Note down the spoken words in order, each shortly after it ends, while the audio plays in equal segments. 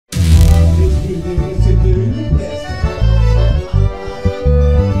Essa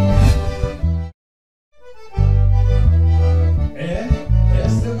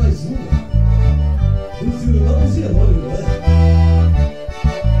é mais uma dos irmãos Jerônimo, né?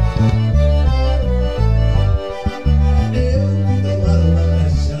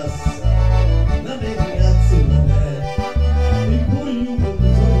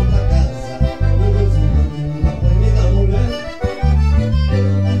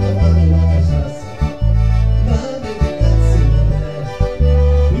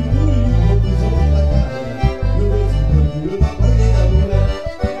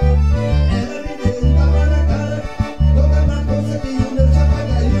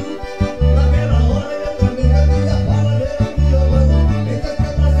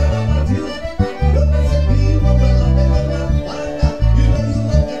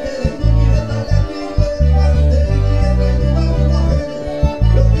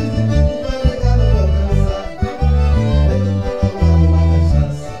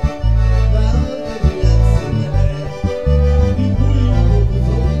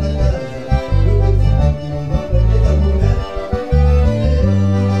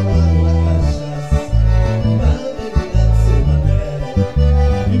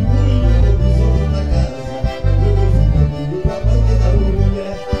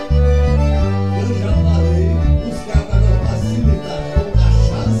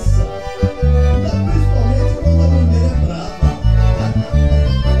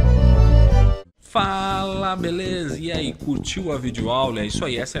 Fala, beleza? E aí, curtiu a videoaula? É isso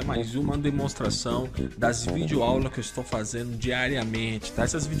aí, essa é mais uma demonstração das videoaulas que eu estou fazendo diariamente, tá?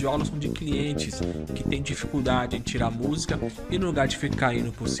 Essas videoaulas são de clientes que têm dificuldade em tirar música e no lugar de ficar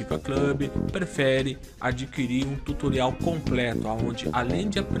indo pro Cifra Club, prefere adquirir um tutorial completo, onde além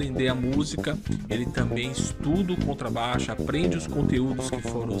de aprender a música, ele também estuda o contrabaixo, aprende os conteúdos que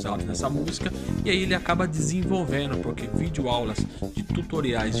foram usados nessa música e aí ele acaba desenvolvendo, porque videoaulas de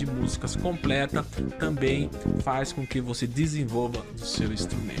tutoriais de músicas completa também faz com que você desenvolva o seu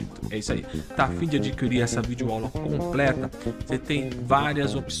instrumento. É isso aí. Tá a fim de adquirir essa videoaula completa? Você tem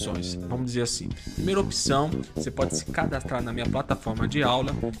várias opções. Vamos dizer assim. Primeira opção, você pode se cadastrar na minha plataforma de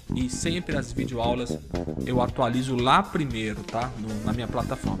aula e sempre as videoaulas eu atualizo lá primeiro, tá? Na minha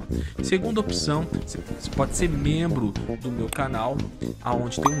plataforma. Segunda opção, você pode ser membro do meu canal,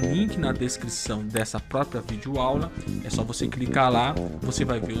 aonde tem um link na descrição dessa própria videoaula. É só você clicar lá, você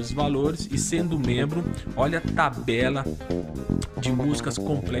vai ver os valores e sendo membro, olha a tabela de músicas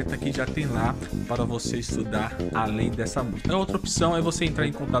completa que já tem lá para você estudar além dessa música. A outra opção é você entrar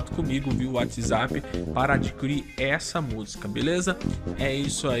em contato comigo via WhatsApp para adquirir essa música, beleza? É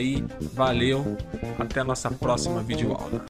isso aí, valeu, até a nossa próxima videoaula.